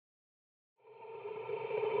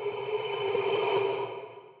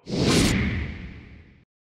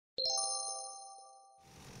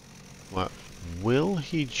Right, will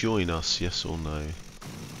he join us, yes or no?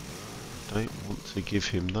 Don't want to give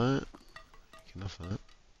him that. You can have that.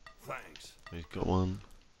 Thanks. He's got one.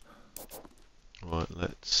 Right,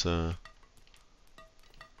 let's so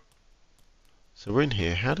we're in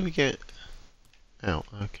here. How do we get out?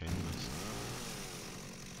 Okay, nice.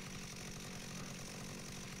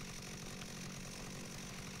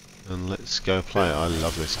 And let's go play it. I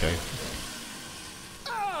love this game.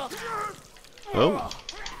 Oh!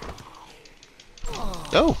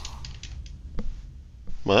 Oh!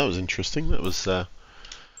 Well, that was interesting. That was over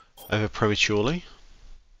prematurely.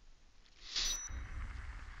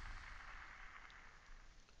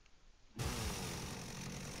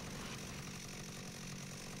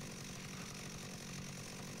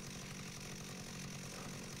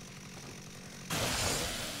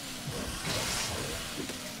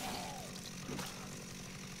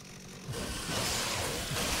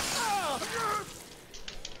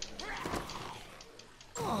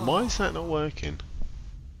 Why is that not working?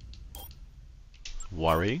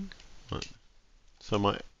 Worrying. Right. So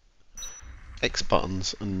my X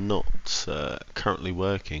buttons are not currently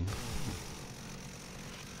working.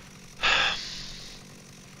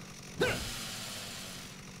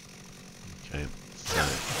 Okay, so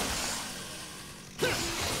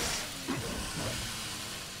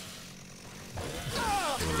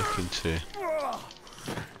we're looking to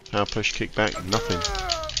power push, kick back, nothing.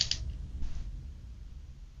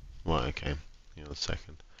 Right, okay. Hang on a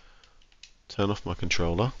second. Turn off my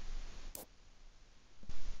controller.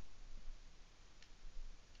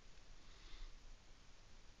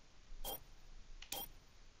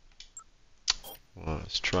 Right,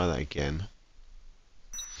 let's try that again.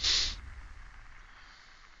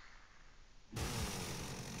 I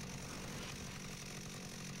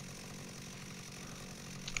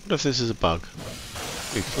wonder if this is a bug.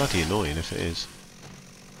 It'd be bloody annoying if it is.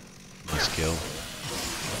 Nice kill.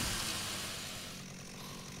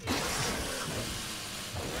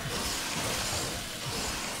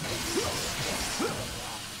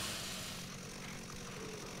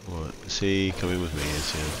 Right, is he coming with me?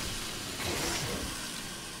 Is he?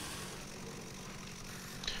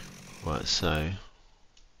 Right, so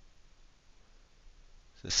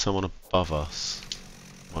there's someone above us.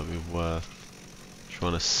 Might be worth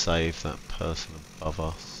trying to save that person above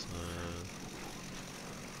us.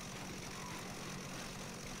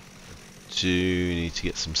 I do need to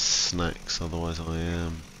get some snacks, otherwise I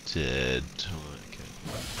am dead. Right, okay.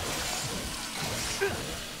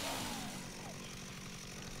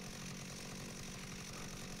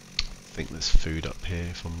 I think there's food up here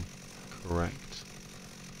if I'm correct.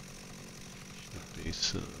 Should be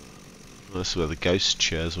so. That's where the ghost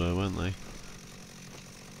chairs were, weren't they?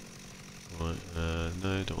 Right,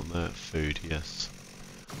 no, don't want that. Food, yes.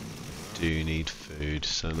 Do need food,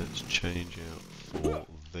 so let's change out for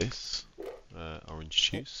this.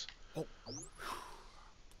 Orange juice.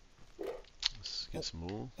 Let's get some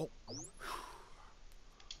more.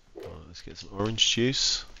 Right, let's get some orange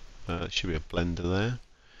juice. There should be a blender there.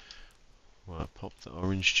 Right, pop the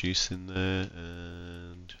orange juice in there,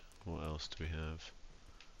 and what else do we have?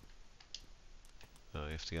 Oh,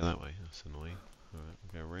 you have to go that way, that's annoying. Alright,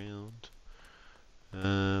 we'll go around.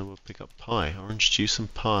 We'll pick up pie. Orange juice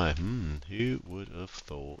and pie. Who would have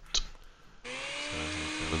thought? So,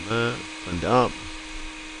 down there, blend it up.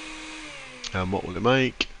 And what will it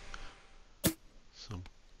make? Some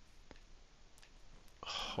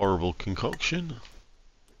horrible concoction.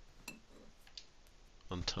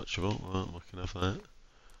 Untouchable. Well, we can have that.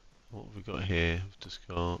 What have we got here? We've just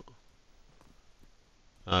got...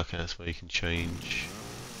 Okay, that's where you can change.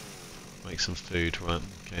 Make some food, right?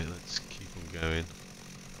 Okay, let's keep on going.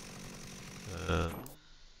 Right,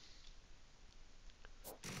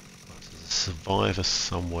 there's a survivor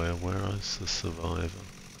somewhere. Where is the survivor?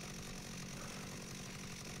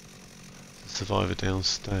 There's a survivor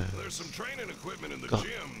downstairs. There's some training equipment in the God.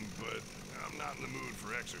 gym, but I'm not in the mood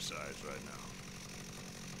for exercise right now.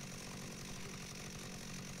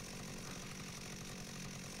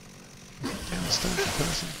 Downstairs, the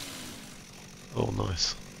person. Oh,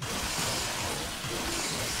 nice.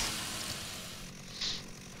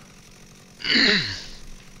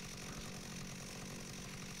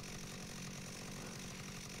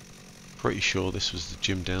 Pretty sure this was the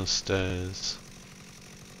gym downstairs.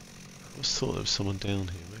 I always thought there was someone down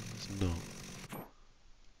here, maybe there's not.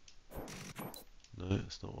 No,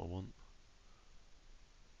 that's not what I want.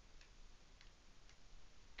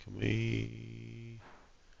 Can we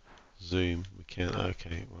zoom? We can't.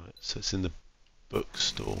 Okay, right. So it's in the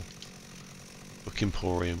bookstore. Book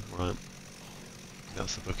Emporium, right.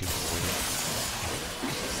 That's the Book Emporium.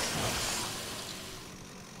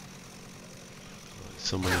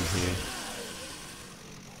 someone in here.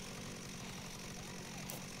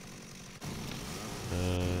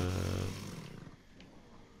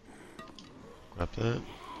 Grab that.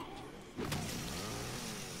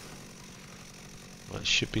 Right,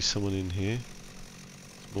 should be someone in here.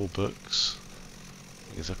 More books.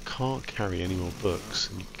 Because I can't carry any more books,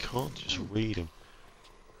 and you can't just read them.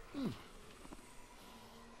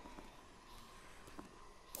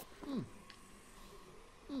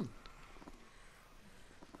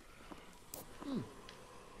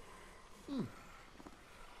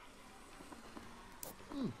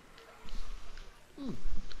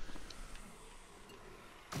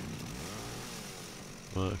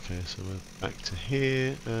 Right, okay, so we're back to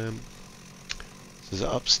here. So is it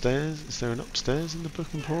upstairs? Is there an upstairs in the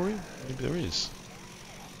Book Emporium? Maybe there is.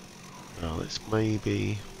 Well, let's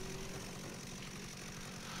maybe...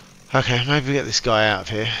 Okay, maybe get this guy out of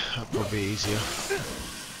here. That'll probably be easier.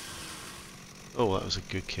 Oh, that was a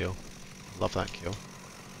good kill. Love that kill.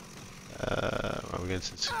 Right, we're going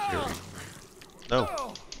to security. No.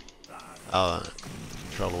 Oh, that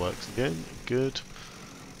controller works again. Good.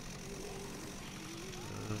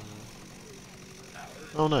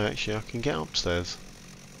 Oh no, actually I can get upstairs.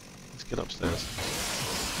 Let's get upstairs.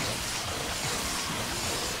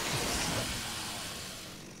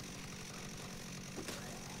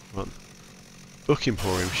 Right. Book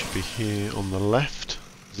Emporium should be here on the left.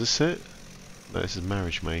 Is this it? No, this is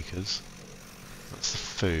Marriage Makers. That's the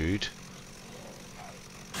food.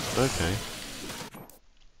 Okay.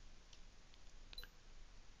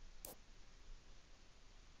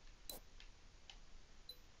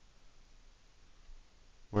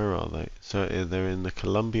 Where are they? So they're in the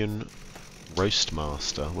Colombian Roast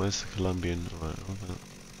Master. Where's the Colombian? Right,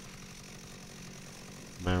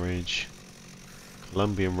 Marriage.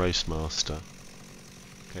 Colombian Roast Master.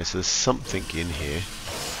 Okay, so there's something in here.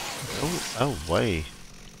 Oh, way.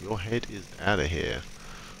 Your head is out of here.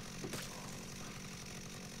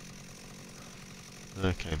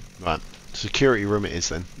 Okay, right. Security room it is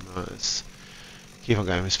then. Right, let's keep on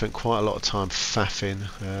going. We spent quite a lot of time faffing.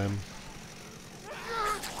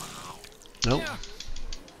 Nope.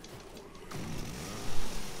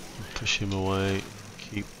 Push him away.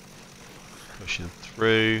 Keep pushing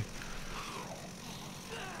through.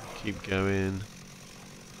 Keep going.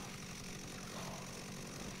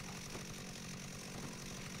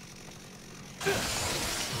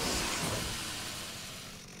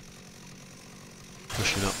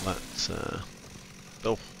 Pushing up that.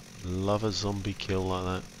 Oh, love a zombie kill like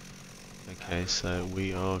that. Okay, so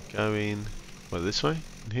we are going. Well, this way?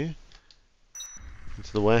 In here?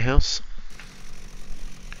 Into the warehouse.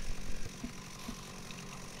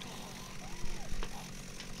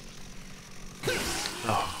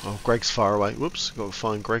 Oh, Greg's far away. Whoops, got to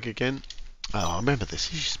find Greg again. Oh, I remember this.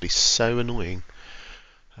 He used to be so annoying.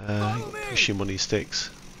 Push him on his sticks.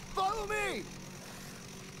 Follow me!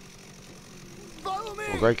 Follow me!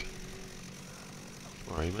 Come on, Greg.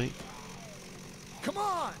 Where are you, mate? Come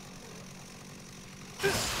on!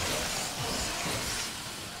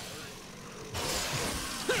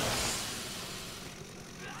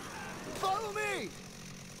 Follow me!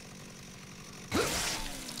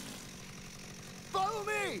 Follow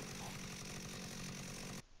me!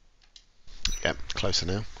 Yeah, closer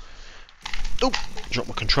now. Oh, drop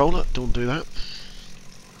my controller. Don't do that.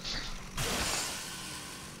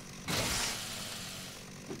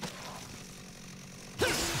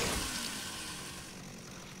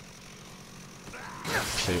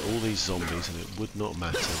 Clear all these zombies and it would not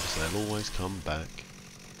matter because they'll always come back.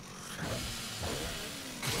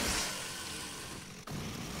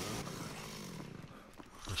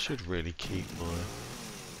 I should really keep my...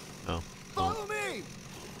 Oh. Follow me!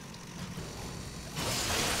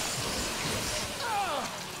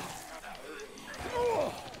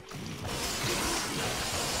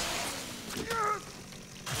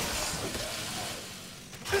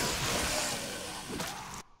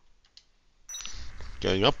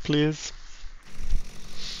 Going up, please.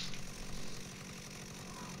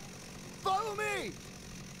 Follow me!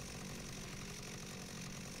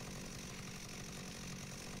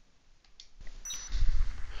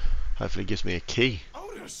 Hopefully it gives me a key.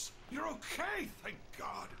 Otis, you're okay, thank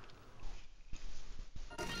God.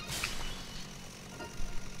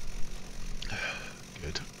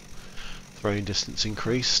 Good. Throwing distance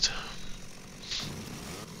increased.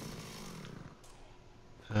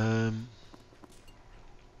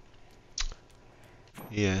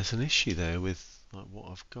 Yeah, there's an issue there with like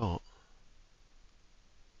what I've got.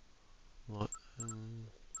 Like,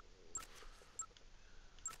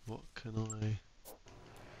 what can I?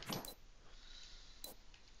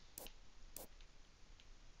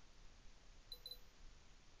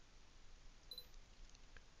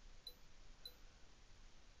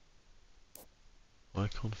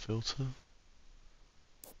 Icon filter?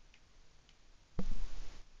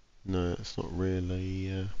 No, it's not really.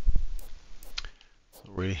 It's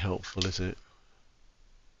not really helpful, is it?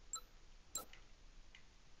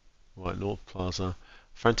 Right, North Plaza.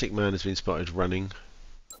 Frantic man has been spotted running.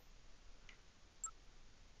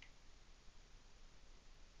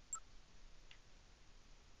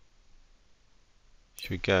 Should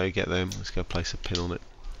we go get them? Let's go place a pin on it.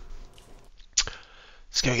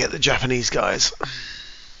 Let's go get the Japanese guys.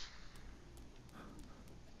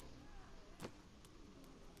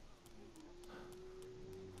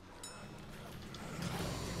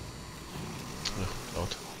 Oh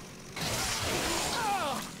God.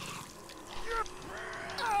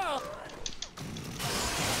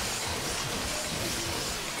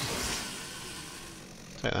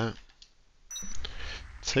 Take that.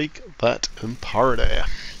 Take that and party.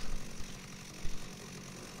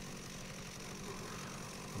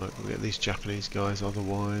 Right, we'll get these Japanese guys,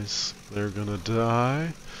 otherwise they're gonna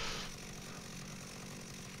die.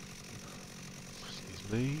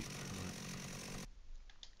 Excuse me.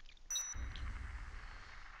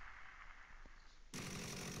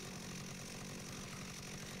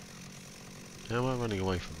 How am I running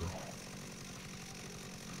away from them?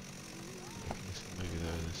 Maybe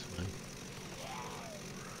they're this way.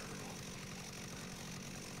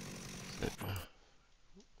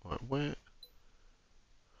 Right, where?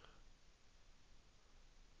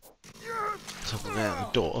 So we're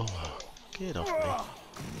out the door. Oh, get off me.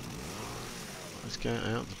 Let's go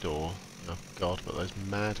out the door. Oh God, but those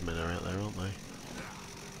madmen are out there, aren't they?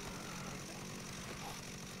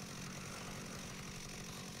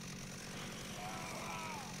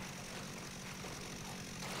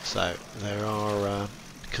 So there are,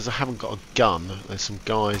 because I haven't got a gun, there's some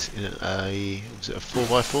guys in a, was it a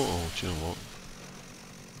 4x4? Oh, do you know what?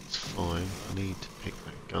 It's fine. I need to pick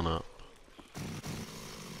that gun up.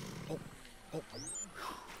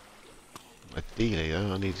 Ideally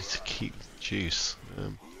though, I needed to keep the juice.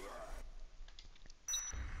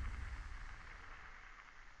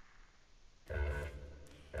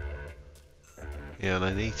 Yeah, and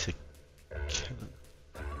I need to kill them.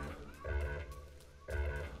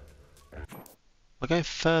 I go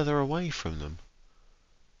further away from them.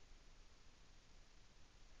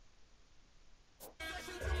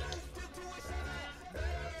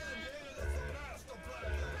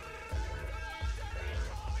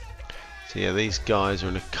 So yeah, these guys are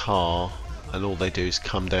in a car and all they do is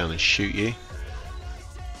come down and shoot you.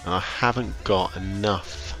 And I haven't got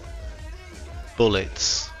enough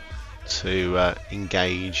bullets to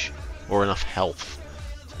engage, or enough health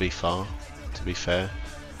to be fair.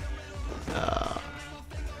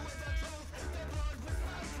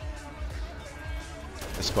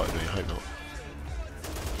 They spotted me, I hope not.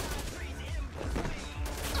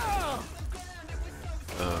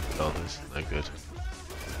 Oh God, this is no good.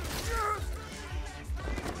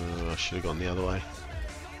 I should have gone the other way.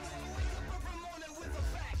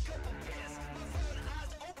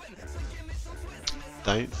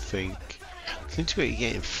 Don't think. I seem to be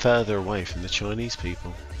getting further away from the Chinese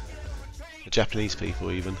people, the Japanese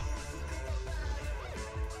people even.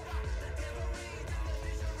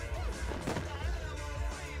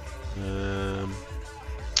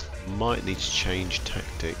 Might need to change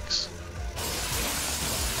tactics.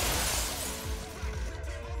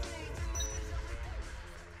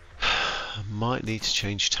 Might need to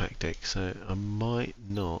change tactics, so I might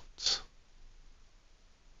not.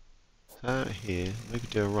 Out here, maybe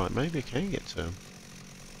do it right. Maybe I can get to him.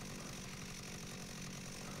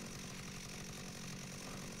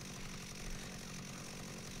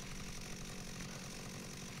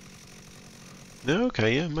 No,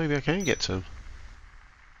 okay, yeah, maybe I can get to him.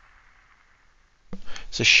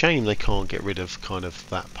 It's a shame they can't get rid of kind of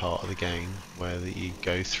that part of the game where you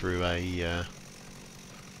go through a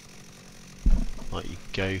like you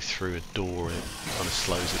go through a door and it kind of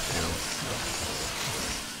slows it down.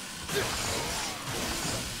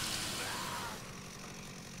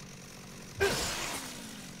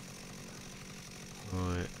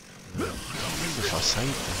 Right. I can't remember if I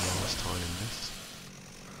saved them last time in this.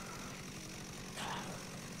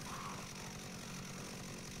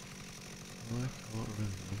 I can't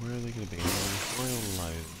remember. Where are they going to be? High or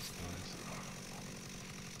low, these guys?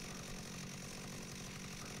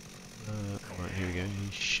 Right, here we go. He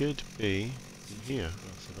should be here. Oh,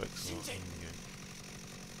 so excellent. Here we go.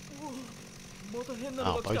 Oh, both of them.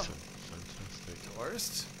 Fantastic.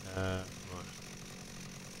 Tourists? Right.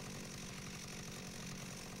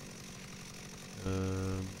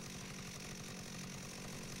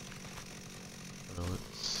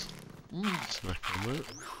 Let's smack on that.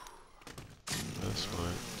 That's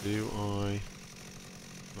right. Do I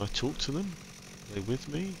Can I talk to them? Are they with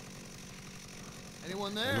me?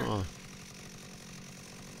 Anyone They're there? not.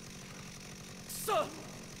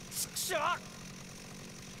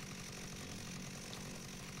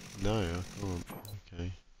 No, I can't.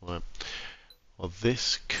 Okay. Right. Well,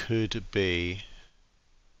 this could be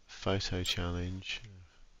photo challenge.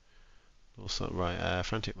 Also, right.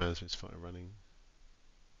 Frantic Management's fighter running.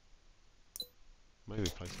 Maybe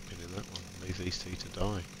place a pin in that one. Leave these two to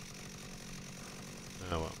die.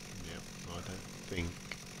 Oh well. Yeah. I don't think.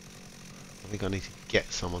 I think I need to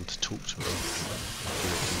get someone to talk to them.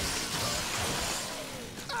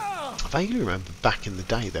 I vaguely remember back in the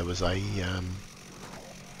day there was a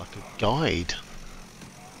like a guide,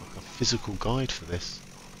 like a physical guide for this.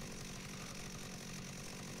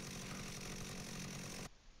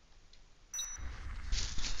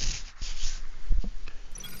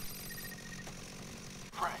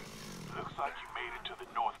 Frank, looks like you made it to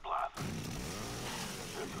the North Plaza.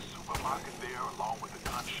 There's a supermarket there along with a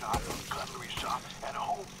gun shop, a cutlery shop, and a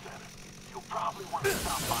home center. You'll probably want to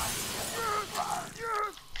stop by and get some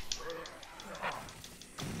supplies.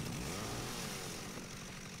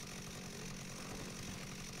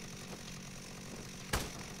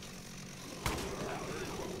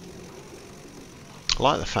 I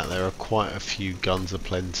like the fact there are quite a few guns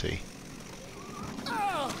aplenty.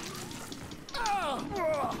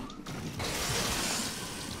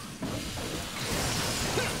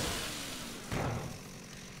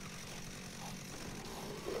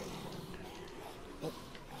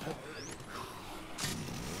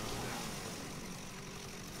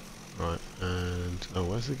 Right, and oh,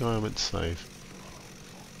 where's the guy I meant to save?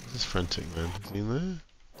 Where's this frantic man? Is he in there?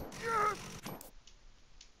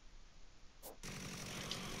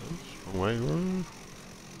 Oh, wrong way, wrong.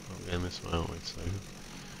 Oh, we're going this way, aren't we? So,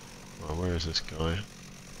 well, where is this guy?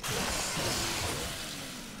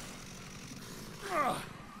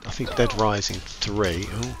 I think Dead Rising 3,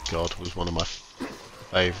 oh god, was one of my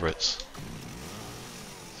favourites.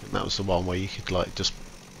 I think that was the one where you could like just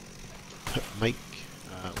make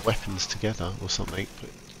weapons together or something,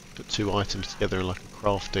 put two items together in like a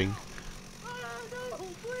crafting. No,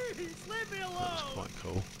 please, leave me alone. That was quite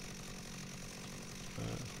cool.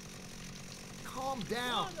 Calm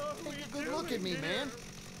down. Take a good look at me, man.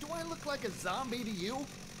 Do I look like a zombie to you?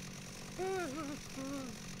 Are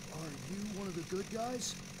you one of the good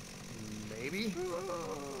guys? Maybe.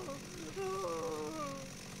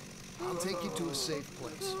 I'll take you to a safe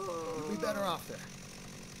place. You'll be better off there.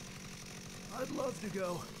 I'd love to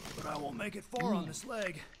go, but I won't make it far on this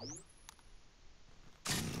leg.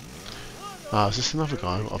 Ah, is this another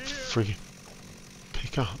guy I'll freaking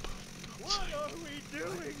pick up? God's sake. What are we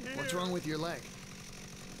doing here? What's wrong with your leg?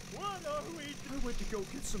 What are we doing? I went to go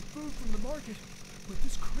get some food from the market, but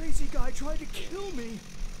this crazy guy tried to kill me.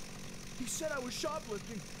 He said I was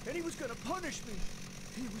shoplifting, and he was gonna punish me.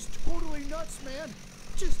 He was totally nuts, man.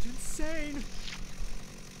 Just insane.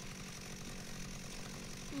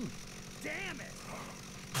 Damn it!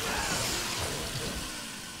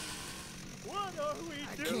 What are we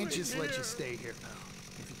I doing can't just let you here? stay here, pal.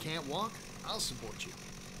 If you can't walk, I'll support you.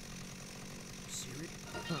 Serious?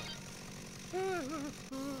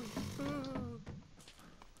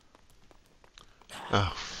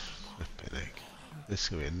 Oh, flipping heck. This is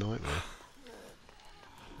going to be a nightmare.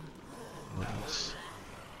 Let's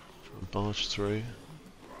try and barge through.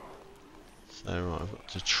 So right, I've got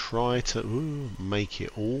to try to make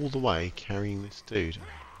it all the way carrying this dude.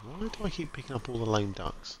 Why do I keep picking up all the lame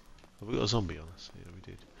ducks? Have we got a zombie on us? Yeah, we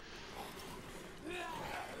did.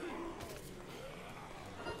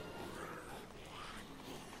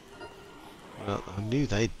 Well, I knew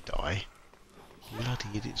they'd die. Bloody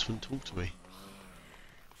idiots wouldn't talk to me.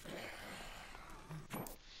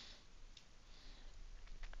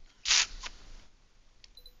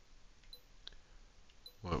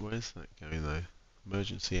 Right, where's that going though?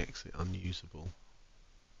 Emergency exit unusable.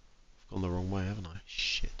 I've gone the wrong way, haven't I?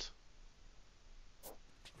 Shit.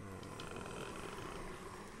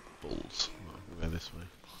 Balls. Right, we'll go this way.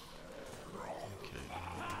 Okay.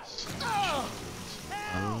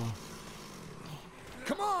 Oh.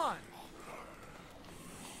 Come on!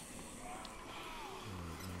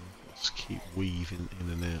 Just keep weaving in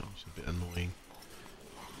and out, which is a bit annoying.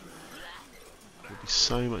 It'll be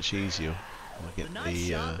so much easier when I The get knife the.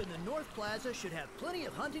 shop in the North Plaza should have plenty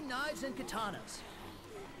of hunting knives and katanas.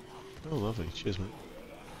 Oh, lovely. Cheers, mate.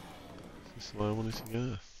 Is this the way I wanted to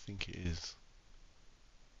go? I think it is.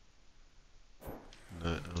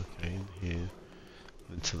 No, okay, in here.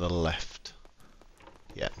 And to the left.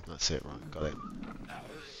 Yeah, that's it, right, got it.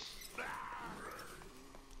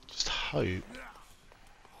 Just hope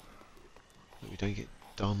that we don't get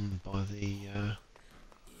done by the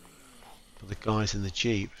for the guys in the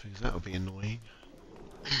Jeep, because that would be annoying.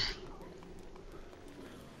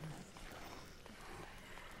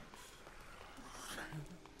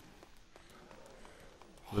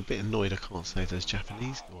 I'm a bit annoyed I can't save those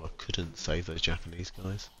Japanese, or I couldn't save those Japanese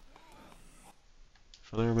guys.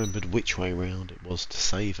 If I remembered which way round it was to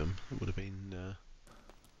save them, it would have been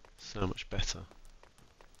so much better.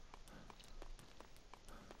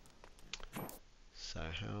 So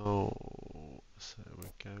so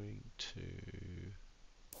we're going to...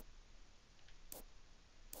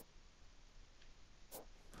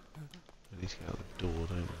 I need to get out the door,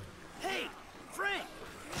 don't I? Hey, Frank!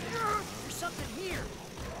 There's something here.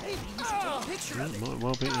 Maybe you should take a picture Yeah, of it. might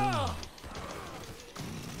well be.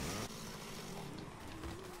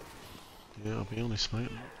 Yeah, I'll be honest, mate.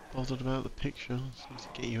 I'm not bothered about the picture. I just need to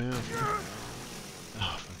get you out of here.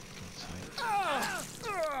 Oh, for God's sake.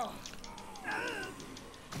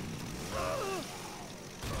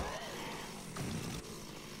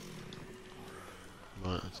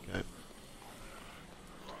 Right, let's go.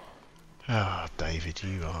 Ah, David,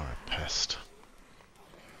 you are a pest.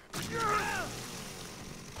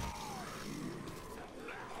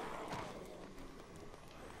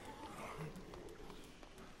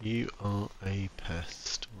 You are a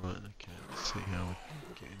pest. Right, okay, let's see how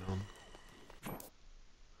we're getting on.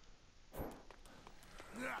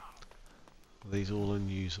 Are these all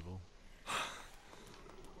unusable?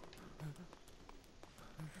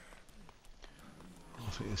 I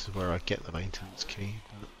think this is where I get the maintenance key,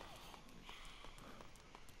 but...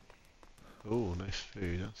 Oh, no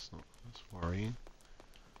food, that's worrying.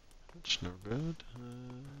 That's not good.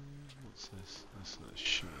 What's this? That's a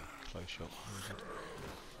close shot.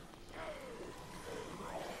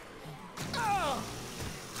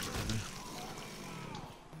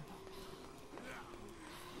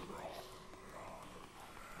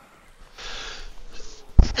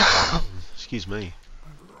 Excuse me.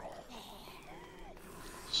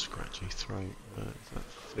 Scratchy throat. Is that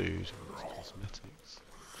food? Or it's cosmetics.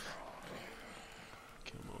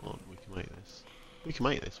 Come on, we can make this. We can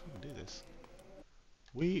make this. We can do this.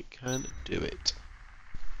 We can do it.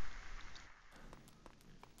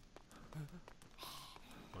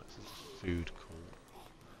 Right, this is a food court.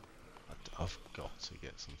 I've got to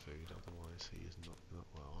get some food, otherwise he is not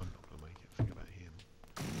well, I'm not going to make it. Think about him.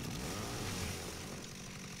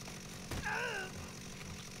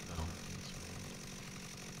 Oh, that's right.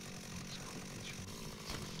 Let's quickly try and get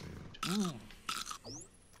some food.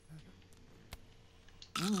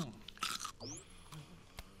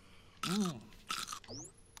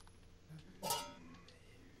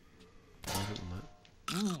 I don't want that.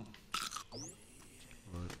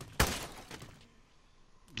 Right.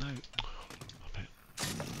 No. Up it.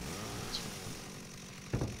 That's fine.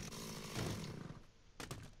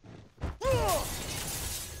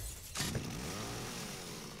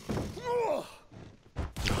 Oh,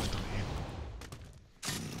 I've done it again.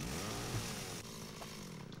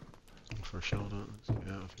 For a shoulder, let's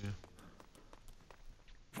get out of here.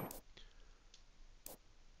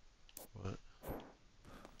 What?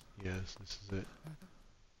 Yes, this is it.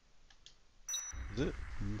 Is it?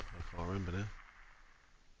 I can't remember now.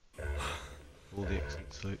 All the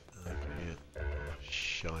exits look. Okay, yeah. Oh,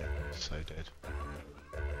 shite, I'm so dead.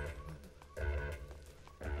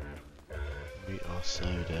 We are so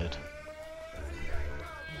dead.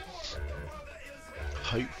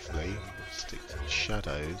 Hopefully, we'll stick to the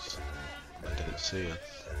shadows and they don't see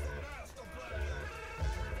us.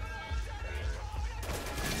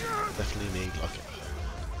 Definitely need like a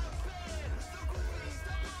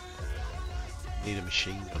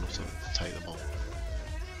machine gun or something to take them on.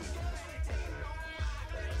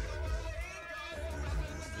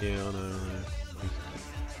 Yeah, I know.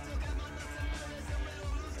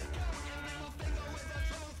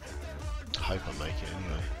 I hope I make it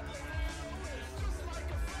anyway.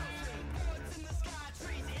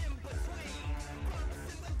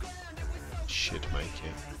 Should make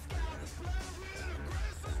it.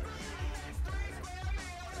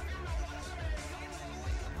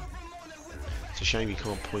 It's a shame you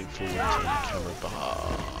can't point forward to the camera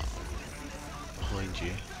behind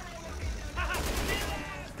you.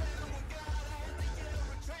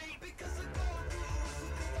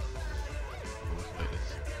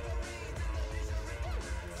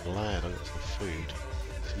 Lad, I got some food,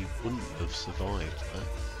 so you wouldn't have survived that.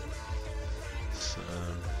 It's,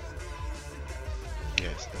 yeah,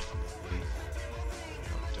 it's definitely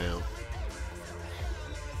up, down.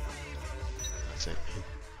 That's it.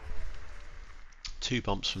 2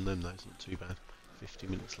 bumps from them though, it's not too bad. 50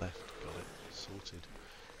 minutes left, got it, sorted.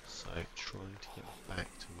 So, trying to get back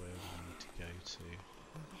to where we need to go to.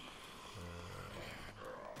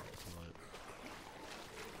 Right.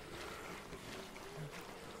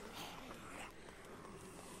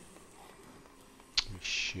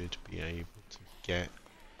 able to get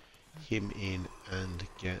him in and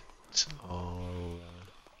get our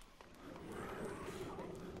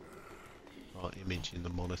image in the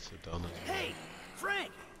monitor done. Hey,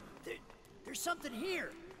 Frank! There's something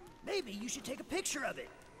here. Maybe you should take a picture of it.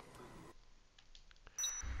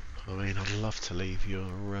 I mean, I'd love to leave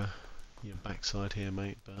your backside here,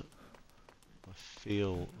 mate, but I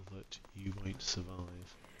feel that you won't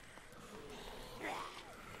survive.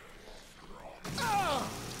 Come on.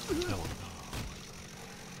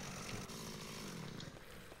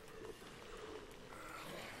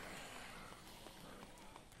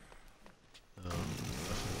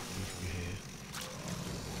 Definitely leave you here.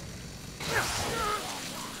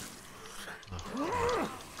 Oh.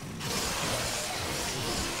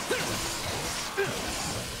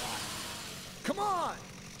 Come on!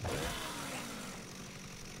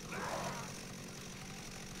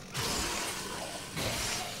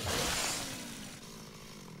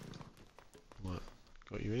 What?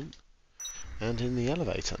 Got you in? And in the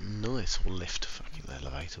elevator. Nice. Or lift. Fucking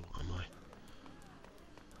elevator. What am I?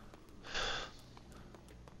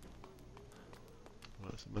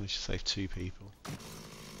 Right, so I managed to save 2 people.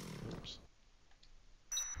 Oops.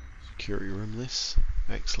 Security room this.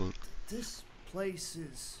 Excellent. This place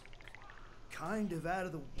is kind of out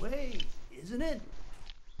of the way, isn't it?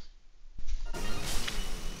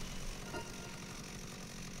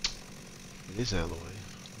 It is out of the way.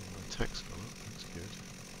 Oh, my attack's gone up. That's good.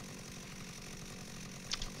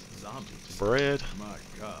 Zombies. Bread. My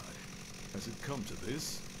God. Has it come to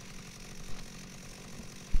this?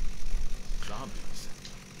 Zombies.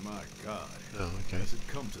 My God. Oh, okay. Has it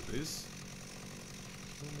come to this?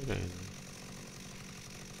 Where am I going then?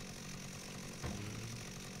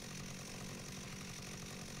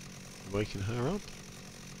 Waking her up?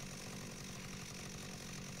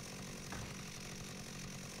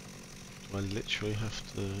 Do I literally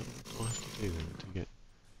have to... What do I have to do then to get...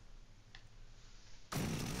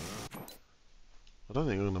 I don't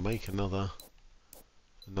think I'm going to make another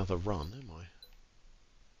run, am I?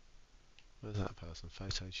 Where's that person?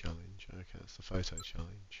 Photo challenge. Okay, that's the photo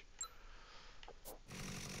challenge.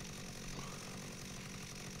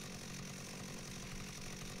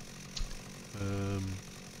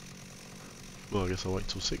 Well, I guess I'll wait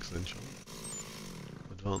till 6 then, shall I?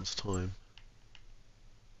 Advanced time.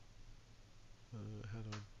 How do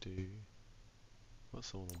I do...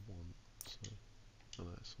 That's the one I want. So, oh,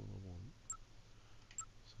 that's the one I want.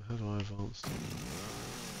 So how do I advance time?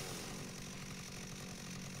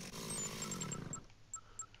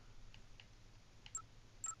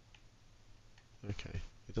 Okay,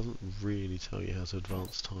 it doesn't really tell you how to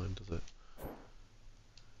advance time, does it?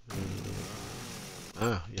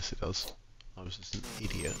 Yes it does. I was just an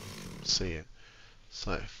idiot and couldn't see it.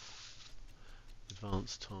 So,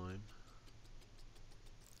 advanced time.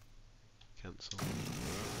 Cancel.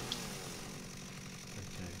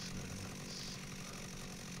 Okay, so that's...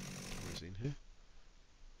 Where's in here?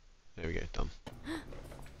 There we go, done.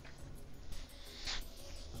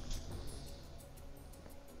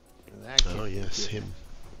 That Oh kid. yes, him.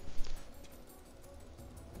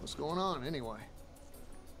 What's going on anyway?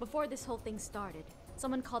 Before this whole thing started,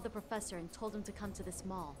 someone called the professor and told him to come to this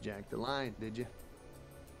mall. Jack the line, did you?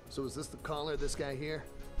 So is this the caller, this guy here?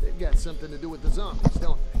 They've got something to do with the zombies,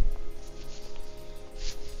 don't they?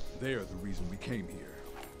 They are the reason we came here.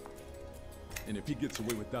 And if he gets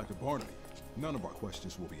away with Dr. Barnaby, none of our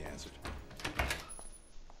questions will be answered.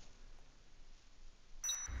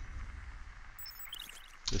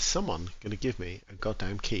 Is someone going to give me a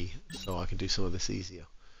goddamn key so I can do some of this easier?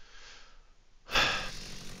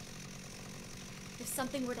 If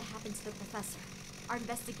something were to happen to the professor, our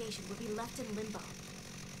investigation would be left in limbo.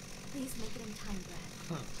 Please make it in time, Brad.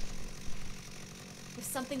 Huh. If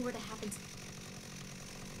something were to happen to...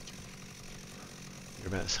 You're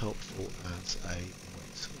about as helpful as a...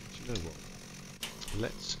 Wait, so, do you know what?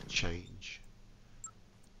 Let's change.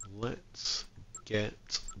 Let's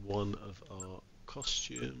get one of our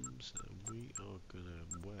costumes and we are gonna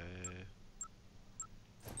wear...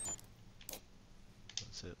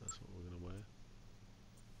 That's it, that's what we're gonna wear.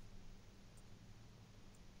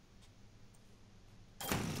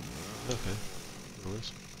 Okay, no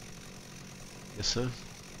worries. Yes, sir.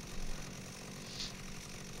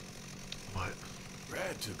 Right.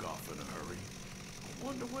 Brad took off in a hurry. I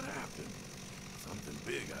wonder what happened. Something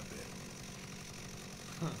big, I bet.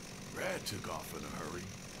 Huh. Brad took off in a hurry.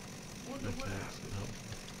 I wonder what happened.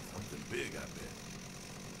 Something big, I bet.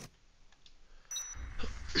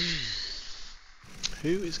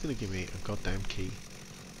 Who is going to give me a goddamn key?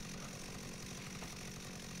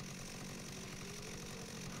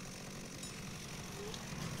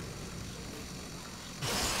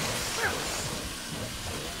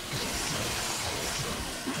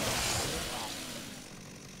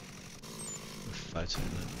 photo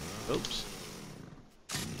there. Oops.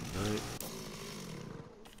 No.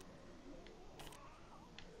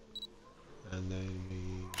 And then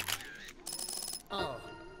we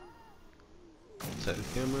set the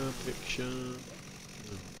camera, picture.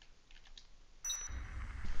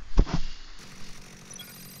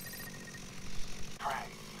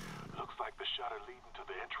 Frank, looks like the shutter leading to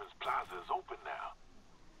the entrance plaza is open now.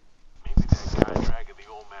 Maybe that guy dragging the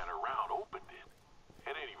old man around opened it.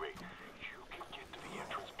 At any rate, you can get to the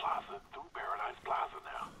entrance plaza through Paradise Plaza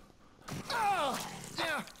now.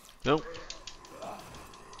 Nope.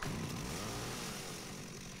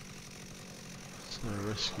 So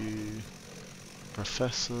rescue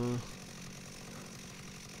Professor.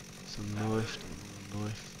 Some knife.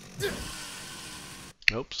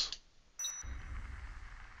 Oops.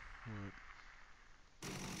 Right.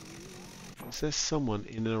 Is there someone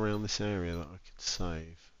in and around this area that I could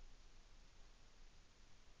save?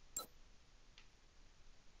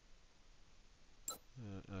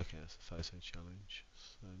 Okay, that's a photo challenge.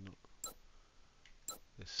 So not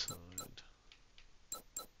this side.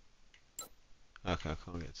 Okay, I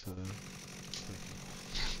can't get to the...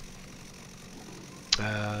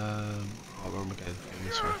 I'll run again, going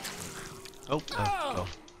this way. Oh, God.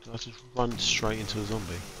 Did I just run straight into a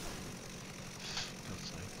zombie? For God's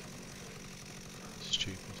sake.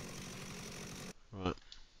 Stupid. Right.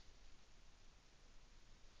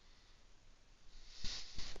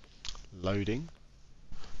 Loading.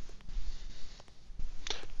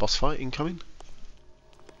 Boss fight incoming.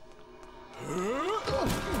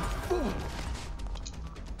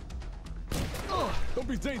 Don't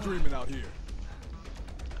be daydreaming out here.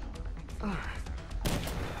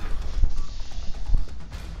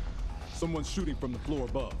 Someone's shooting from the floor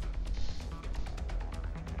above.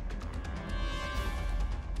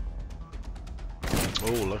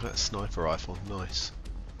 Oh, look at that sniper rifle. Nice.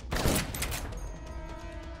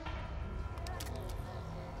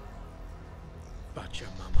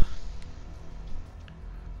 Pachamama.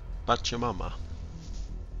 Pachamama.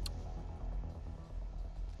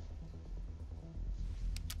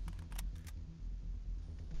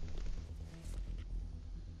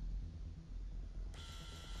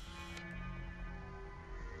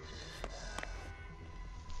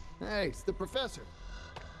 Hey, it's the professor.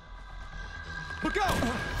 Look out!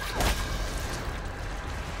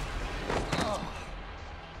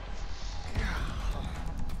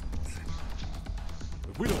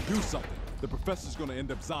 If we don't do something, the professor's gonna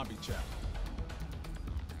end up zombie chapped.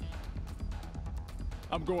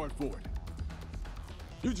 I'm going for it.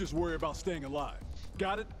 You just worry about staying alive.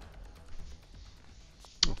 Got it?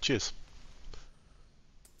 Oh, cheers.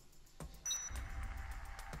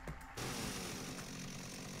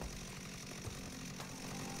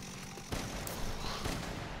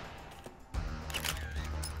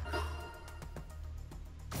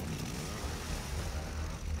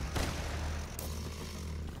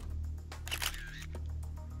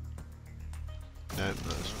 No,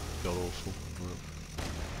 that's god awful. Right.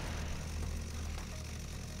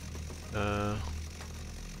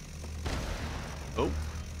 Oh.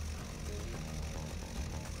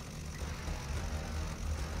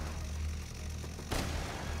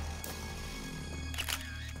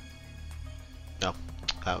 No,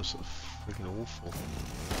 that was freaking awful.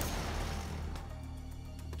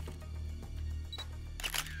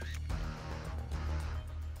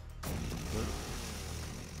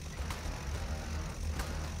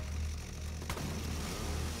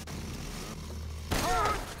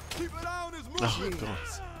 Oh god.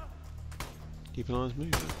 Keep an eye on his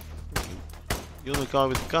movement. You're the guy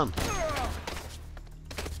with the gun.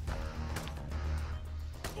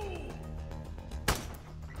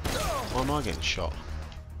 Why am I getting shot?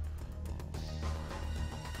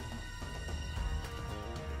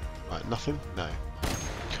 Right, nothing? No.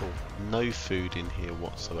 Cool. No food in here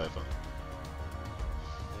whatsoever.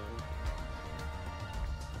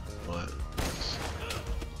 Right.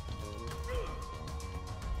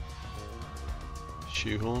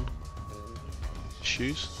 Shoehorn.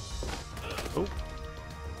 Shoes. Oh.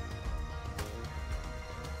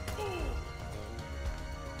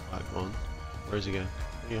 Right, come on. Where is he going?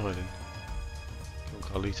 Where are you hiding? Kill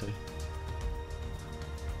Carlito.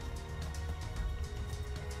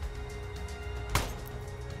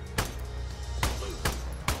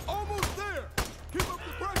 Almost there! Keep up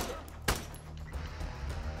the pressure!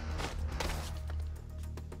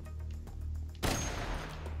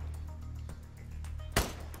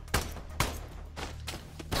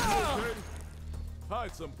 Okay.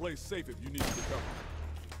 Hide someplace safe if you need to recover.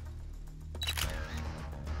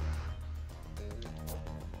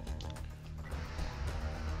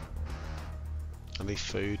 I need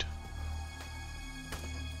food.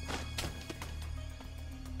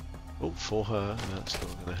 Oh, for her. That's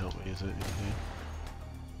not going to help me, is it? In here?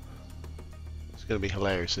 It's going to be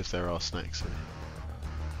hilarious if there are snacks in here.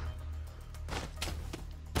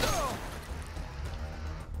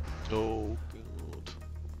 Oh god.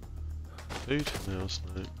 Food? No, no.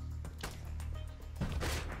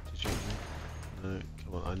 Did you? No.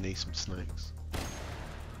 Come on, I need some snacks.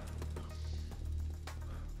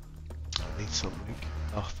 I need something.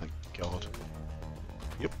 Oh, thank God.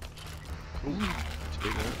 Yep. Cool.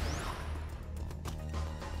 Take that.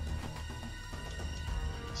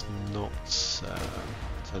 It's not. It's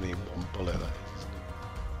only one bullet. That is.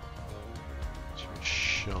 It's a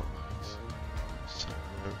shot. So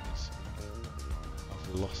where is he?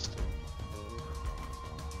 I've lost him.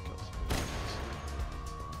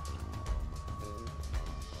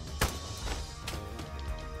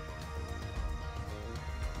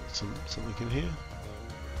 Got something in here?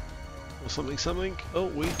 Or something? Oh,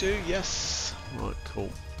 we do, yes! Right,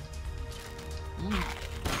 cool.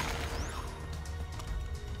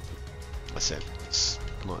 I said it's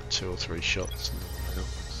like 2 or 3 shots and then out,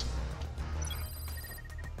 so.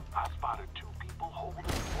 I spotted 2 people holding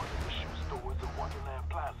one of the shoe stores in Wonderland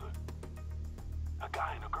Plaza. A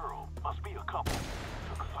guy and a girl. Must be a couple.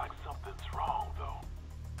 Looks like something's wrong, though.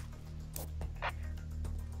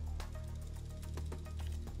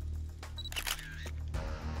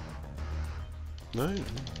 No? Why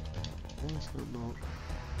is that not?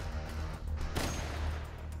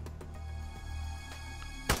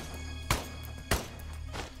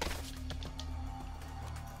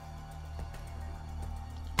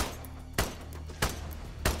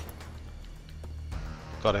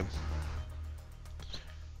 Got him.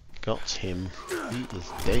 Got him. He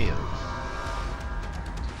is down.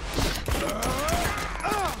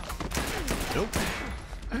 Nope.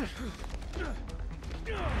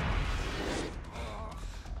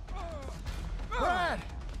 Brad!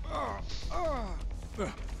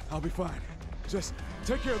 I'll be fine. Just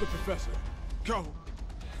take care of the professor. Go.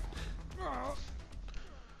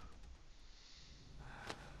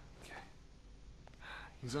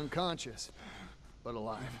 He's unconscious, but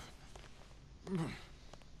alive.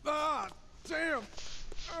 Ah, damn.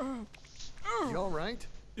 You all right?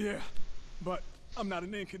 Yeah, but I'm not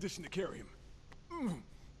in any condition to carry him.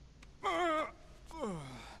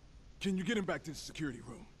 Can you get him back to the security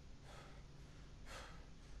room?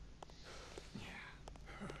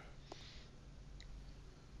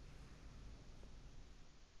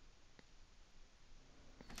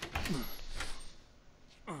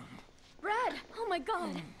 Brad! Oh my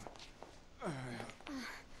god!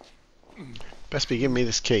 Best be giving me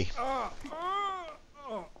this key.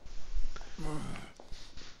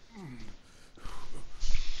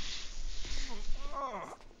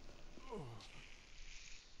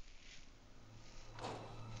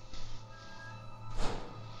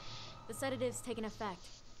 The sedative's taken effect.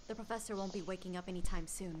 The professor won't be waking up anytime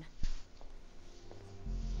soon.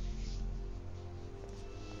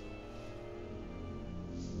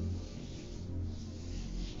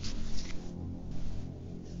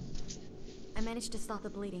 I managed to stop the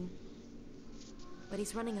bleeding, but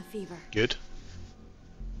he's running a fever. Good.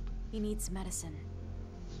 He needs medicine.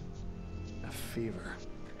 A fever.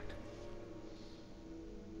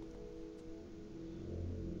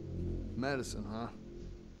 Medicine, huh?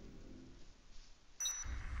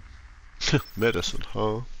 Medicine,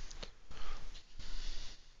 huh?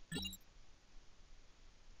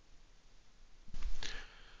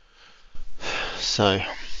 So,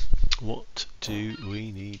 what do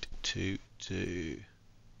we need to do?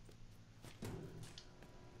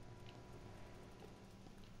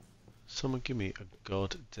 Someone give me a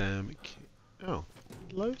goddamn key. Oh,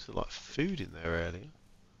 loads of like food in there earlier.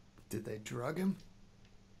 Did they drug him?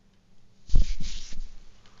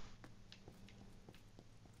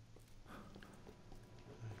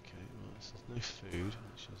 Okay, well, there's no food,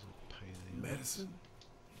 which is a pain in the ass. Medicine?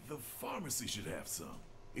 The pharmacy should have some.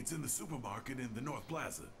 It's in the supermarket in the North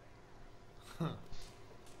Plaza. Huh.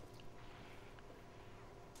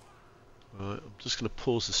 Right, I'm just going to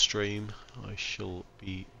pause the stream. I shall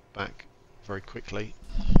be back very quickly.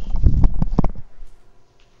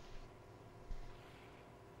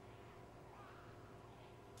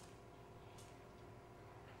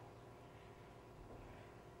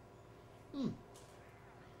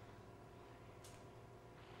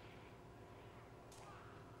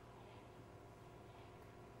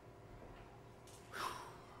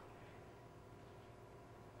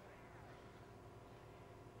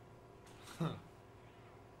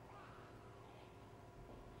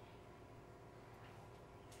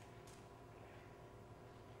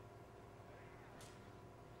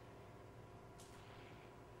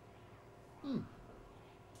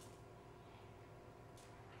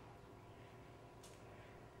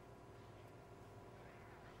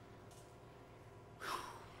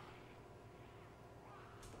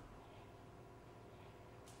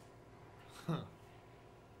 Huh.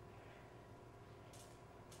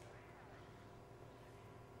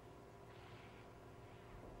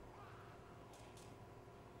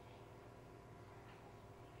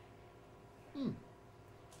 Hmm.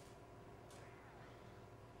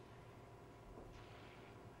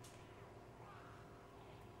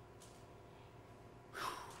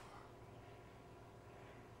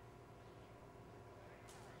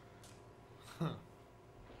 Huh.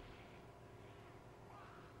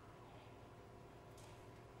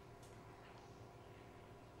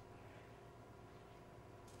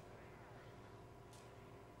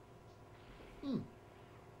 Hmm.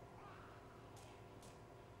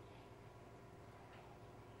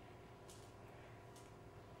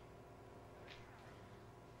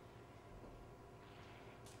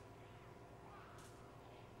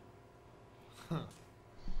 Huh.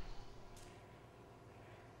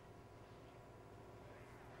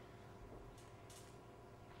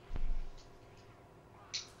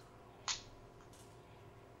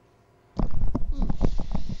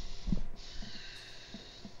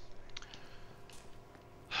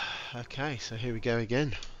 Okay, so here we go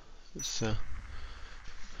again. Let's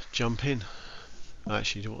jump in.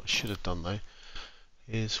 Actually, what I should have done though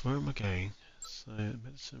is, where am I going? So,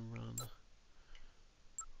 medicine run.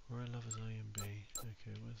 Where are lovers A and B?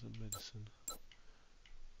 Okay, where's the medicine?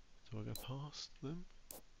 Do I go past them?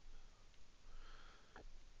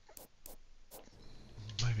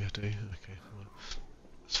 Maybe I do. Okay, well,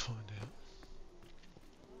 let's find out.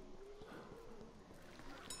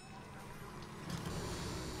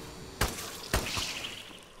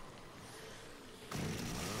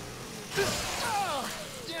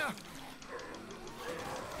 Yeah.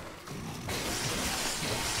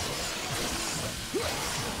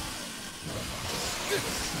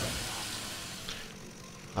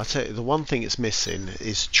 I'll tell you, the one thing it's missing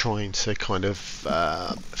is trying to kind of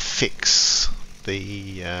fix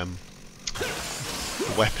the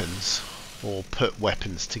weapons, or put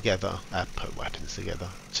weapons together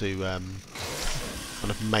to kind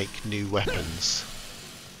of make new weapons.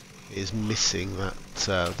 It is missing that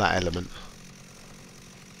that element.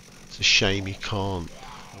 It's a shame you can't.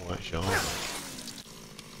 Oh, actually,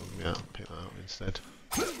 I'll pick that up instead.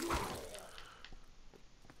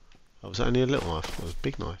 Oh, was that only a little knife? It was a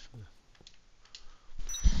big knife.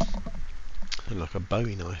 Like a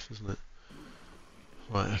Bowie knife, isn't it?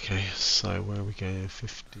 Right, okay, so where are we going?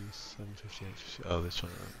 57, 58, 50, oh, this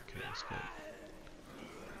one. Okay, let's go.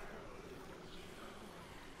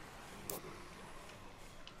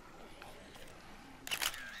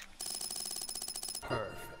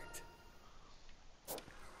 Perfect.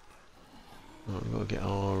 Right, we've got to get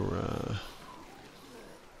our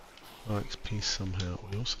XP somehow.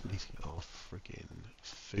 We also need to get our friggin'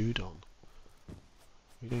 food on.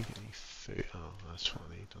 We don't get any food. Oh, that's what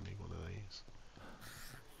I need. I need one of these.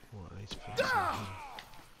 Right, I need to put this in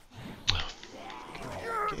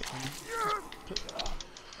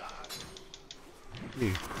here.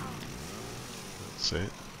 You. That's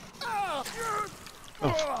it. Oh,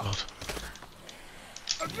 God.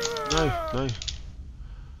 No, no.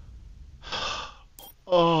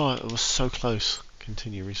 Oh, it was so close.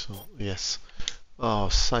 Continue resort. Yes. Oh,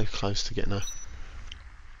 so close to getting her.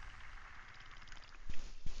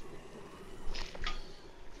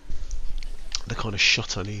 The kind of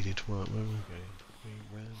shot I needed. Right, where are we going? We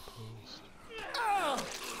ran past.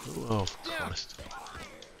 Oh, Christ.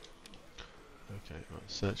 Okay, right,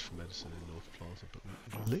 search for medicine in North Plaza, but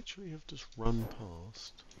we literally have just run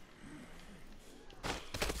past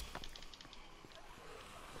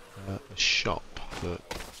a shop that,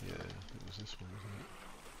 yeah, I think it was this one, wasn't it?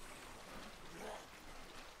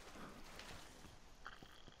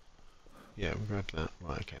 Yeah, we grabbed that.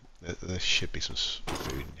 Right, okay. There should be some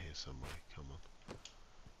food in here somewhere. Come on.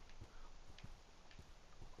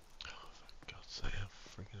 Oh, for God's sake, how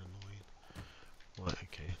freaking annoying. Right,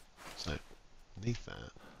 okay. So, need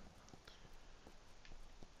that.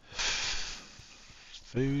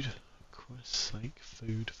 Food. Christ's sake.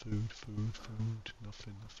 Food.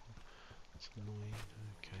 Nothing. That's annoying.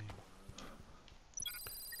 Okay.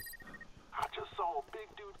 I just saw a big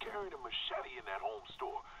dude carrying a machete in that home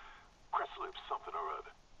store. Cresslip something or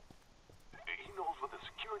other. He knows where the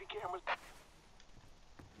security cameras...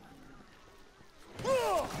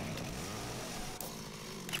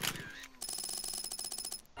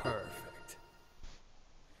 Perfect.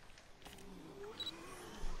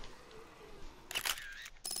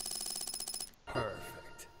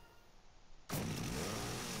 Perfect.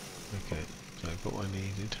 Okay, so I've got what I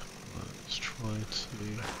needed. Right, let's try to...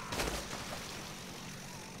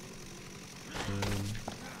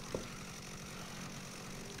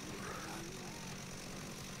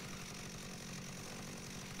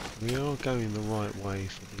 We are going the right way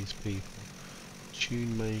for these people.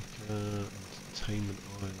 Tune maker, entertainment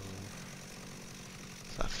aisle.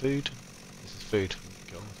 Is that food? This is food.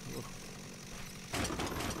 Oh God.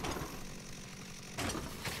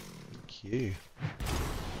 Thank you.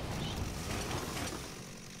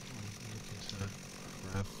 Look at that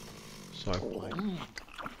crab. Sorry, plate.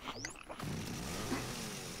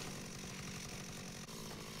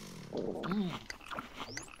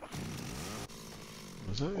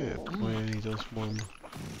 Was that it? Boy only does one. I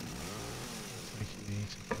think you need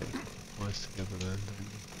to put a couple of pies together then, don't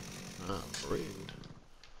you? Ah, brilliant.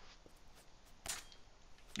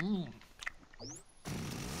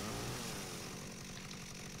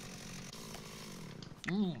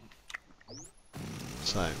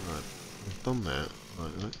 So, right, we've done that.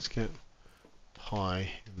 Right, let's get pie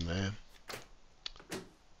in there.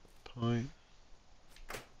 Pie.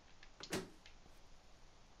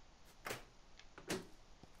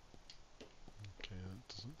 Okay, that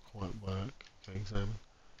doesn't quite work. Okay, examine.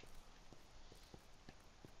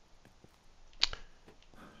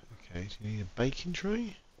 Okay, do you need a baking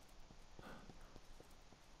tray?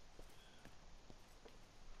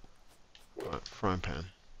 Right, frying pan.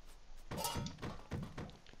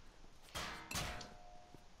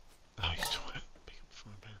 Oh, you twat. Pick up the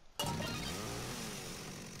frying pan.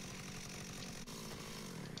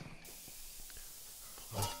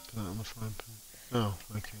 Put that on the frying pan. Oh,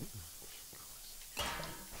 okay.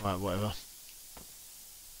 Right, whatever.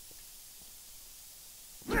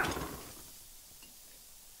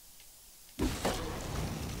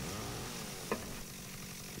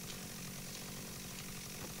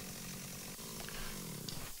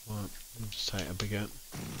 Right, I'll just take a baguette.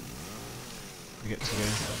 Baguette to go.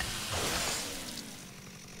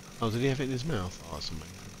 Oh, did he have it in his mouth? Oh, that's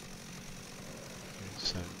amazing. Okay,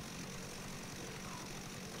 so...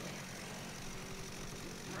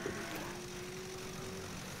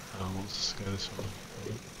 I want us to go this way.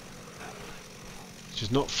 Which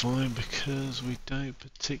is not fine because we don't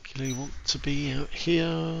particularly want to be out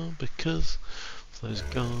here because of those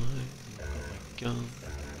guys who've got a gun.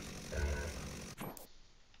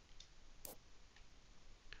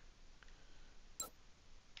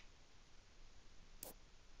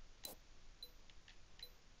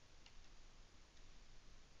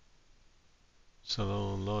 So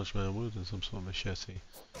on large man wood and some sort of machete.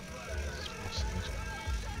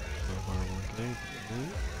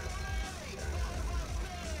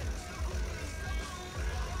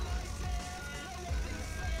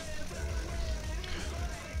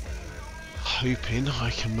 Hoping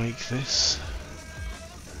I can make this.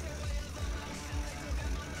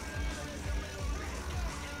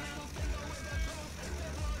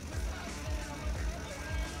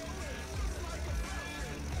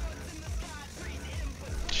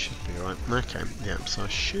 Should be right. Okay, yeah, so I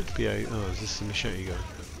should be able. Oh, is this the machete guy?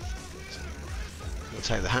 I'll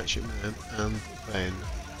take the hatchet man and then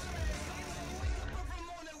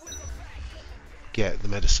get the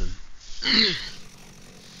medicine.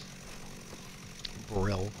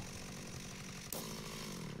 Brill.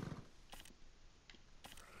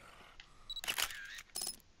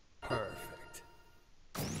 Perfect.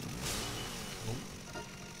 Cool.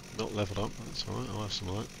 Not leveled up, that's alright, I'll have some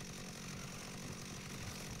light.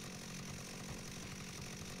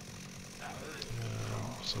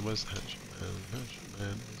 So where's the hatchet man? The hatchet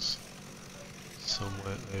man is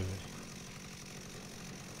somewhere over.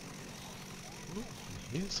 Oh, I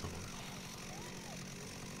can hear someone.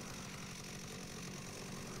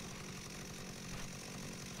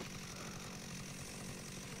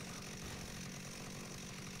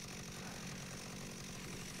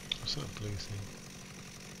 What's that blue thing?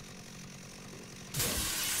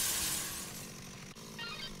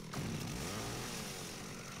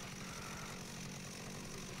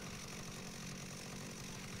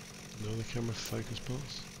 No other camera focus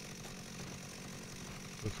parts?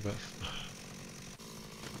 Book about...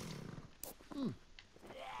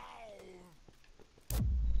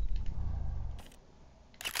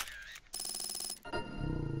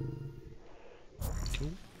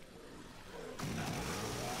 Cool.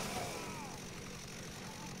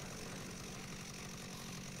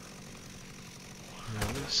 Now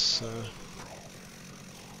this,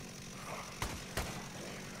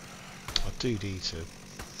 I do need to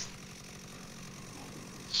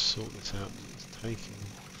sort this out. It's taking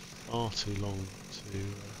far too long to.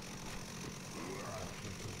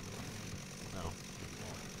 No,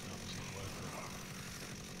 that wasn't worth it.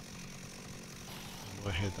 In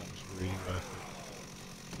my head, that was really worth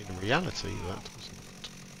it. In reality, that was not.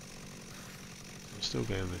 I'm still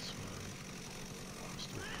going this way. I'm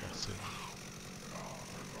still pressing.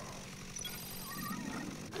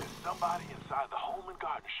 somebody inside the home and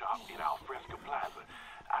garden shop in Alfresca Plaza.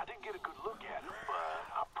 I didn't get a good look at him, but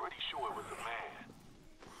I'm pretty sure it was a man.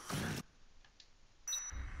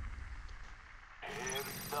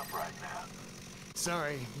 Heavy stuff right now.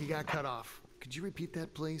 Sorry, you got cut off. Could you repeat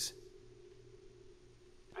that, please?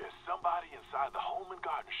 There's somebody inside the home and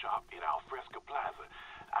garden shop in Alfresca Plaza.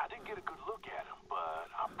 I didn't get a good look at him, but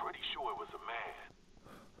I'm pretty sure it was a man.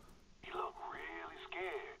 He looked really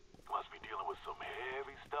scared. Must be dealing with some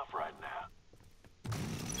heavy stuff right now.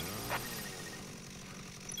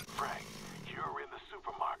 Frank, you're in the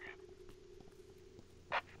supermarket.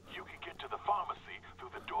 You can get to the pharmacy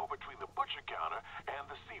through the door between the butcher counter and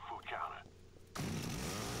the seafood counter.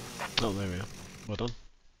 Oh, there we are. Well done.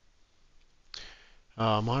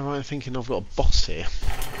 Am I right in thinking I've got a boss here?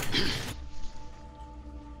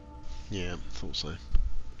 Yeah, thought so.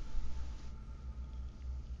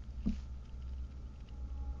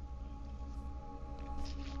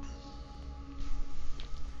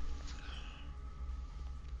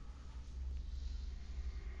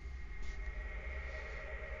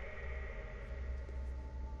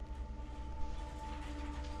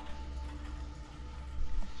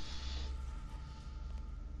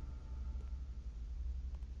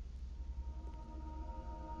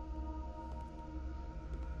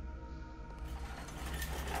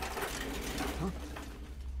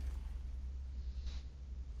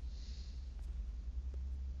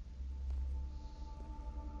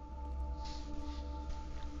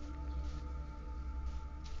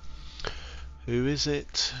 Who is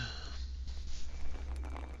it?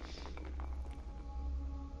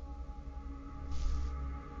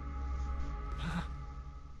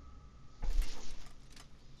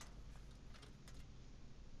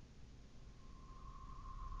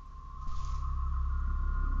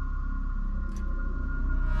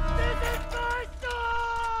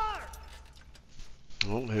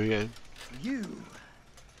 Oh, here we go. You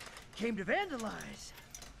came to vandalize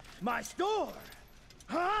my store,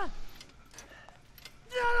 huh?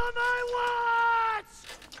 Not on my watch!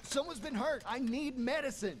 Someone's been hurt. I need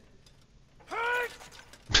medicine. Hurt?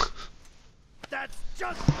 That's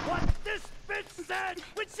just what this bitch said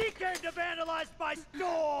when she came to vandalize my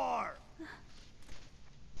store!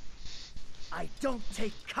 I don't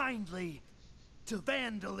take kindly to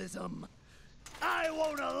vandalism. I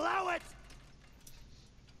won't allow it!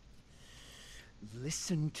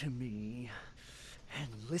 Listen to me, and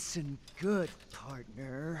listen good,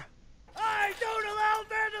 partner. I don't allow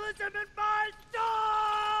vandalism in my store!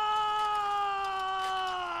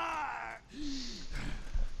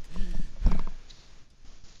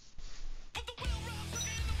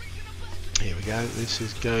 Here we go. This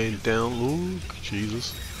is going down. Ooh,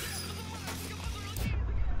 Jesus.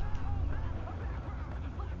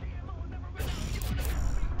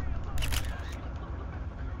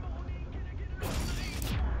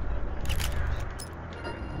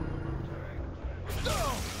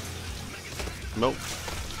 Nope.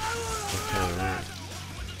 Okay, right.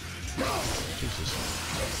 Jesus.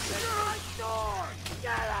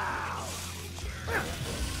 Get out!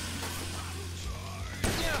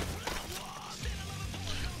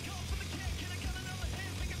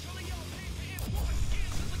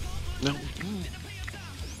 No.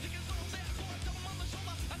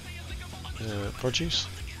 Produce?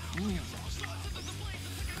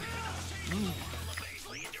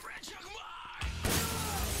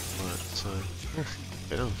 Right, so...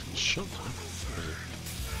 Oh, shot now.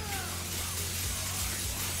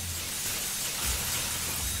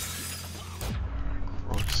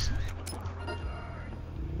 Where is it?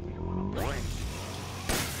 Christ.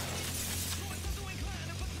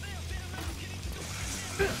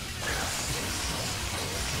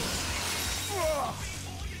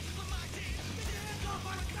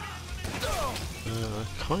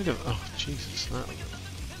 Kind of... Oh, Jesus, that...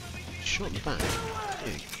 Shot in the back.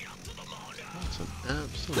 Dig. That's an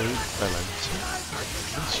absolute bellend.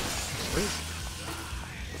 That's crazy.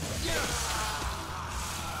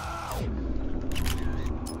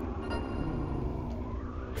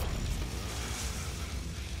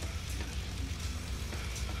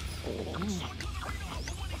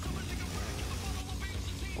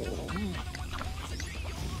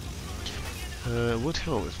 It would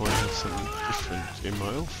help if I had something different in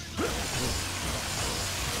my off.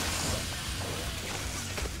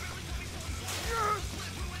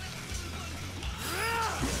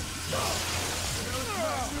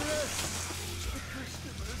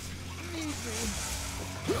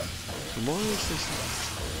 Why is this?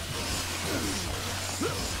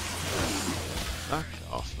 Back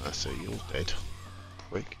off, that's it, you're dead.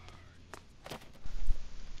 Quick.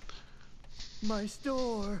 My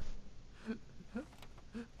store.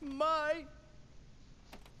 My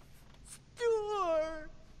store.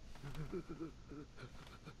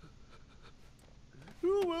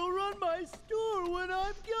 Who will run my store when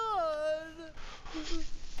I'm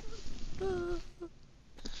gone?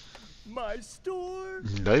 My store.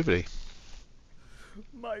 Nobody.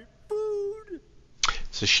 My food.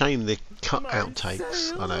 It's a shame the cut My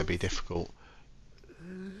outtakes. I know it'd be sales. difficult.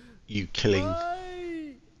 You killing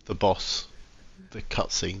My the boss, the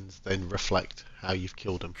cutscenes then reflect how you've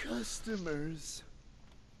killed him. customers.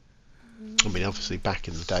 I mean, obviously back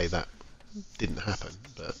in the day that didn't happen,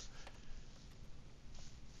 but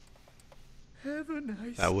Have a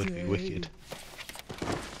nice that would day. be wicked.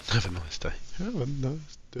 Have a nice day. Have a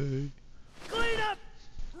nice day. Clean up!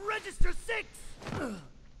 Register 6!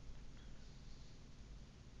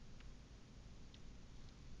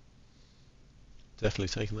 Definitely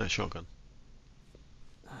taking that shotgun.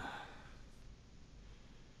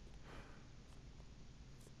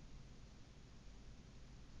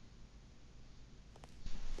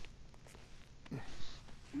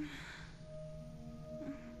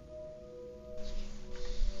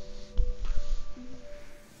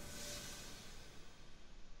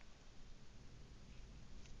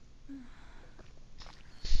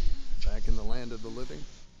 Back in the land of the living,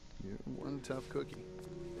 you're one tough cookie.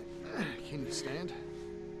 Can you stand?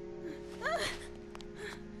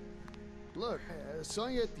 Look, I saw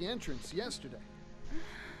you at the entrance yesterday.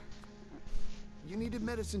 You needed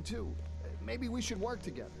medicine too. Maybe we should work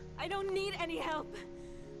together. I don't need any help.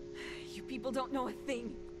 You people don't know a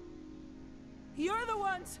thing. You're the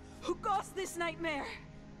ones who caused this nightmare.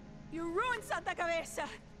 You ruined Santa Cabeza.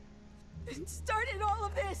 And started all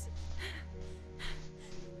of this.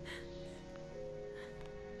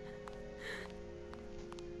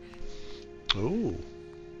 Ooh.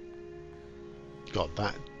 God,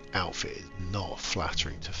 that outfit is not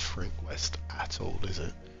flattering to Frank West at all, is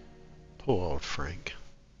it? Poor old Frank.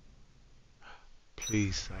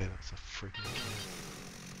 Please say that's a freaking kid.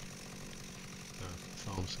 No,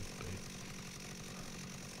 pharmacy B.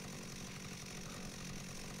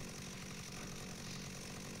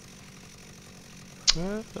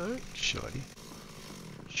 Actually,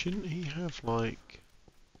 shouldn't he have like...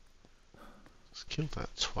 Let's kill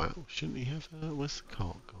that twat. Shouldn't he have... where's the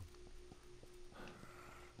cart gone?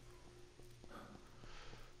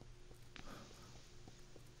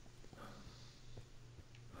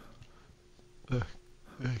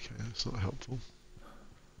 Okay, that's not helpful.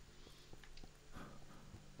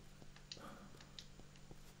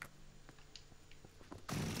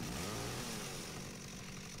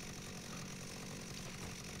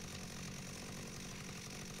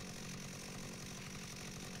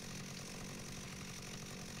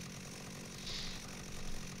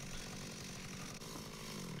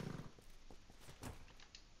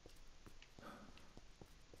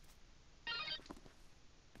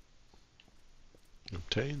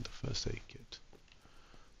 Obtain the first aid kit.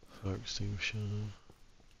 Fire extinguisher.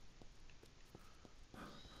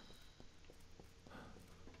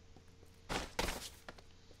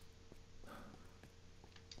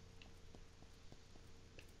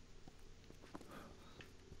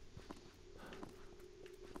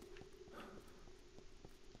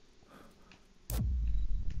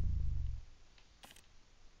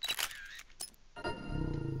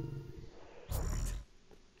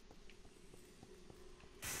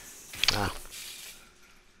 Ah.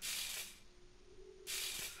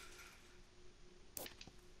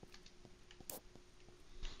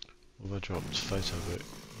 Well, I dropped photo book.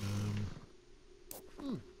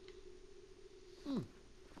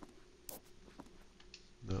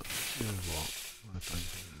 No, you know what? I don't think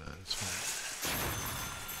it matters.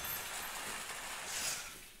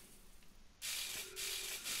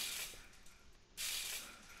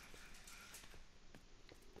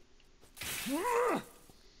 Oh,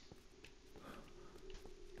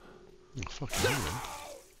 fucking hell, man.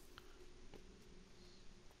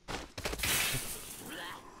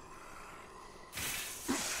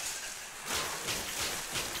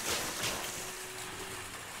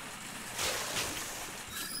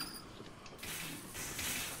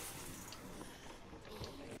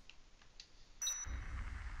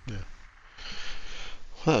 Yeah.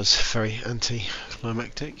 Well, that was very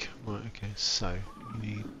anti-climactic. Right, okay, so we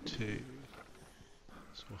need to...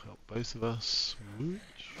 This will help both of us. Whoosh.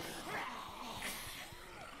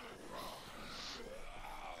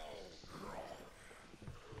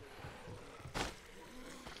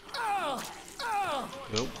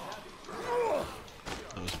 Nope.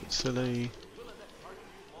 That was a bit silly.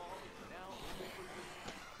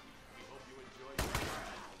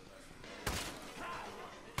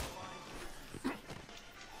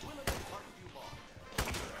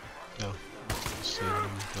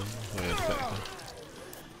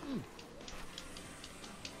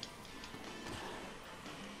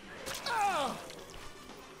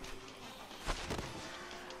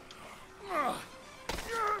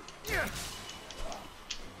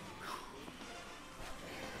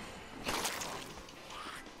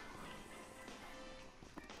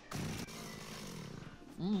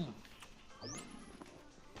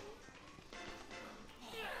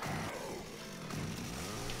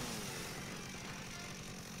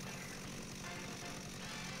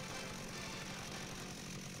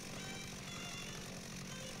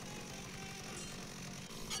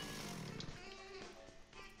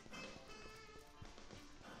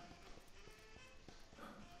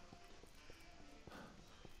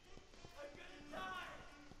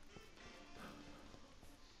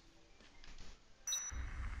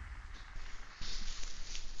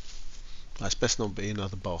 That's best not be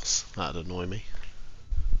another boss. That'd annoy me.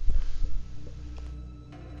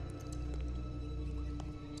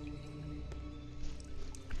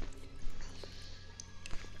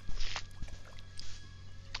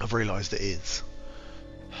 I've realised it is.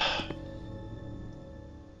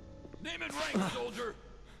 Name and rank, soldier.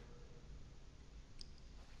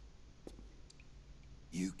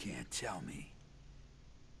 You can't tell me.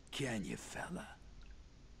 Can you, fella?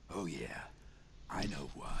 Oh yeah, I know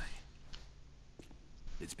why.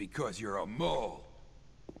 It's because you're a mole.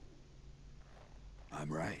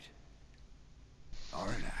 I'm right.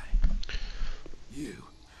 Aren't I? You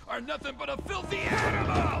are nothing but a filthy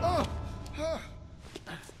animal!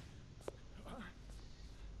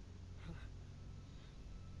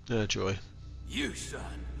 Joy. You, son,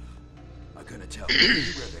 are gonna tell me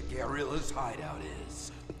where the guerrilla's hideout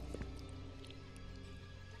is.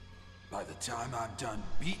 By the time I'm done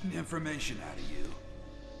beating information out of you,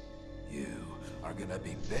 you are gonna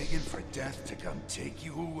be begging for death to come take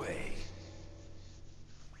you away.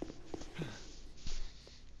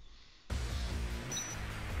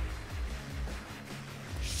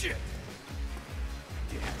 Shit!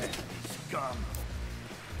 Damn it, scum!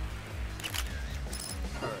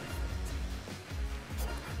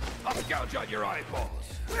 I'll gouge out your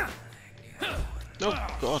eyeballs!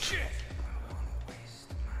 Oh, God. Shit.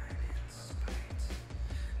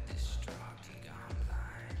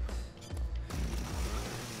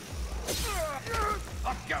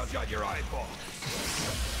 I'll gouge out your eyeballs!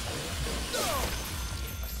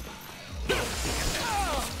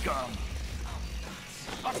 Scum!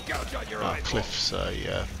 I'll gouge out your eyeballs! Cliff's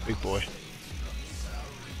yeah, big boy.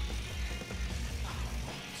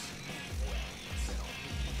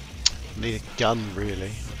 Need a gun,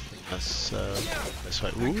 really. I think that's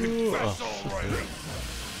right. Ooh, oh,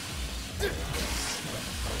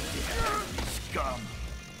 Scum!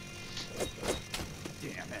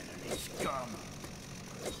 Damn enemy scum!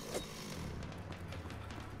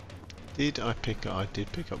 I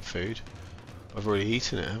did pick up food. I've already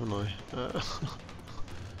eaten it, haven't I?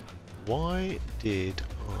 Why did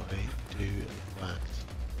I do that?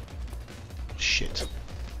 Shit.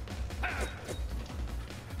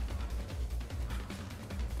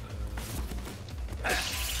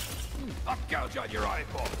 I'll gouge out your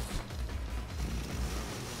eyeballs!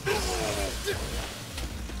 Damn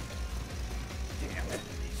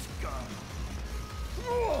enemy scum!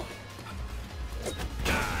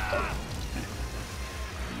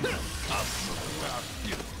 I'll smoke you out,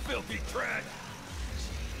 you filthy trash!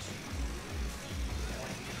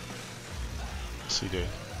 What's he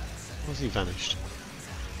doing? Why's he vanished?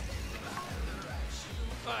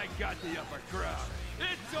 I got the upper crowd.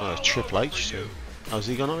 It's Oh, all Triple over H for too. you. How's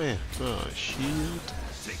he gone up here? Oh, shield.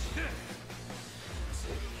 Take this.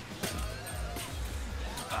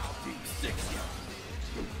 I'll be 60.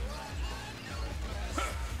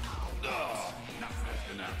 Oh, not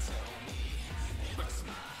fast enough.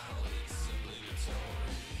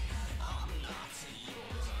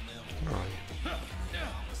 Right.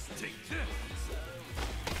 Take this.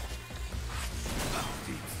 I'll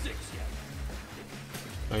be 60.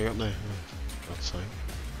 Oh, you're up there. Oh, God's sake.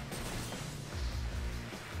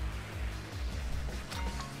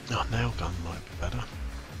 Oh, nail gun might be better.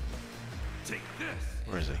 Take this.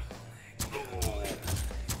 Where is he?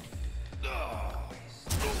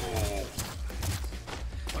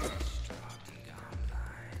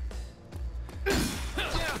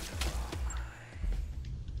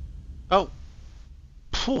 Oh!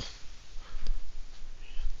 Phew.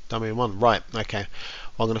 Dummy in one. Right, okay.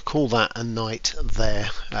 Well, I'm going to call that a night there.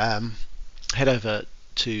 Head over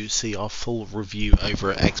to see our full review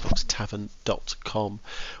over at xboxtavern.com.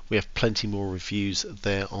 We have plenty more reviews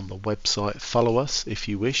there on the website. Follow us if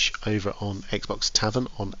you wish over on Xbox Tavern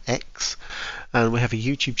on X, and we have a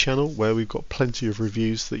YouTube channel where we've got plenty of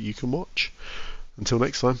reviews that you can watch. Until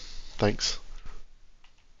next time, thanks.